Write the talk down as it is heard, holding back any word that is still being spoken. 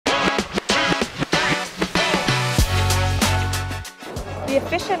The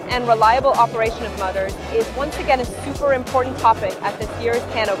efficient and reliable operation of motors is once again a super important topic at this year's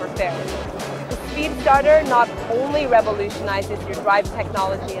Hanover Fair. The speed starter not only revolutionizes your drive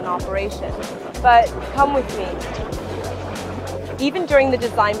technology and operation, but come with me. Even during the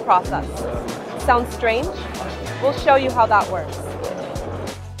design process. Sounds strange? We'll show you how that works.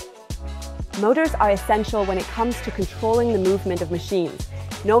 Motors are essential when it comes to controlling the movement of machines,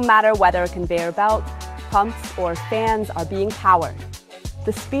 no matter whether a conveyor belt, pumps, or fans are being powered.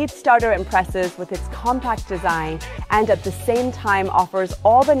 The speed starter impresses with its compact design and at the same time offers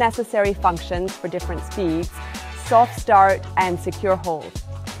all the necessary functions for different speeds, soft start, and secure hold.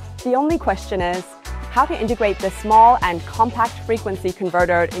 The only question is how to integrate this small and compact frequency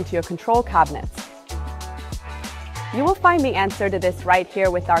converter into your control cabinets. You will find the answer to this right here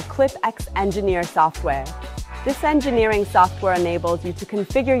with our ClipX Engineer software. This engineering software enables you to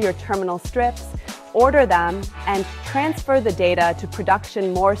configure your terminal strips, order them, and transfer the data to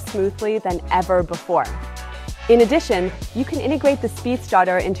production more smoothly than ever before. In addition, you can integrate the speed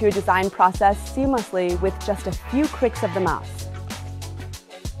starter into your design process seamlessly with just a few clicks of the mouse.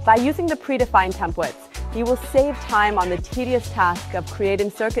 By using the predefined templates, you will save time on the tedious task of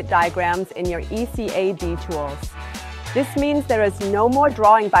creating circuit diagrams in your ECAD tools. This means there is no more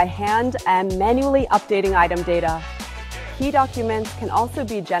drawing by hand and manually updating item data. Key documents can also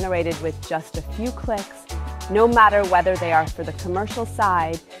be generated with just a few clicks, no matter whether they are for the commercial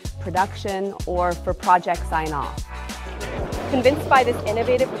side, production, or for project sign-off. Convinced by this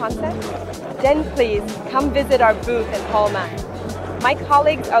innovative concept? Then please come visit our booth in Hallman. My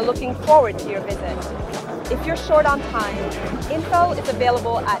colleagues are looking forward to your visit. If you're short on time, info is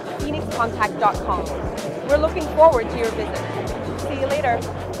available at phoenixcontact.com. We're looking forward to your visit. See you later.